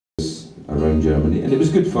around Germany, and it was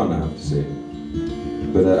good fun, I have to say.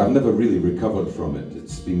 But I've never really recovered from it.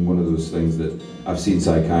 It's been one of those things that I've seen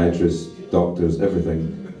psychiatrists, doctors,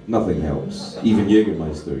 everything. Nothing helps. Even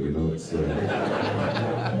Jägermeister, you know, it's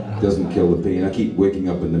doesn't kill the pain. I keep waking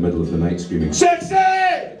up in the middle of the night screaming, "Sexy!"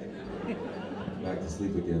 Back to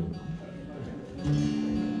sleep again.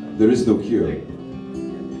 There is no cure.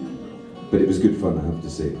 But it was good fun, I have to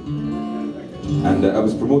say. And I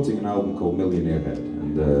was promoting an album called Millionaire Head,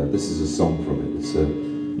 and this is a song from it. It's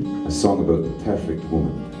a song about the perfect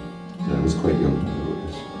woman. I was quite young when I wrote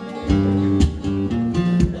this.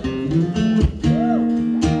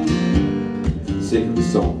 For the sake of the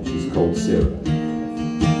song, she's called Sarah.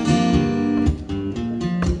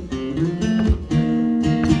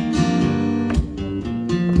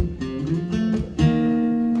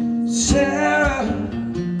 Sarah,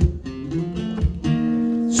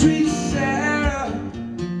 sweet Sarah,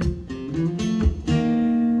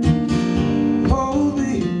 hold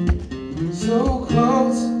me so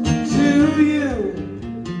close to you.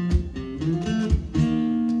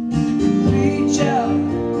 Reach out,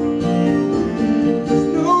 there's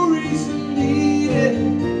no reason needed.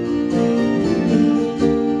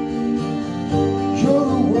 You're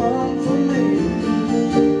the one for me,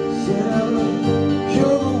 Sarah.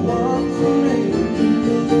 You're the one for me.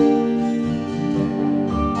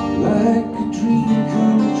 Like a dream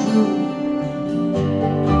come true.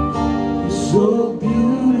 You're so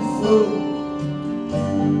beautiful.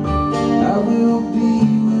 I will be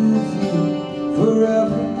with you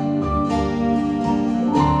forever.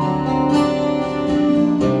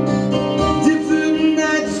 If the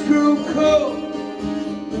nights grow cold,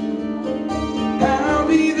 I'll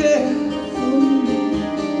be there for you.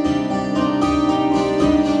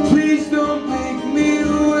 Please don't make me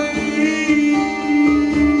wait.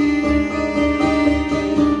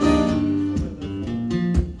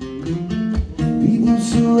 People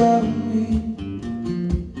surround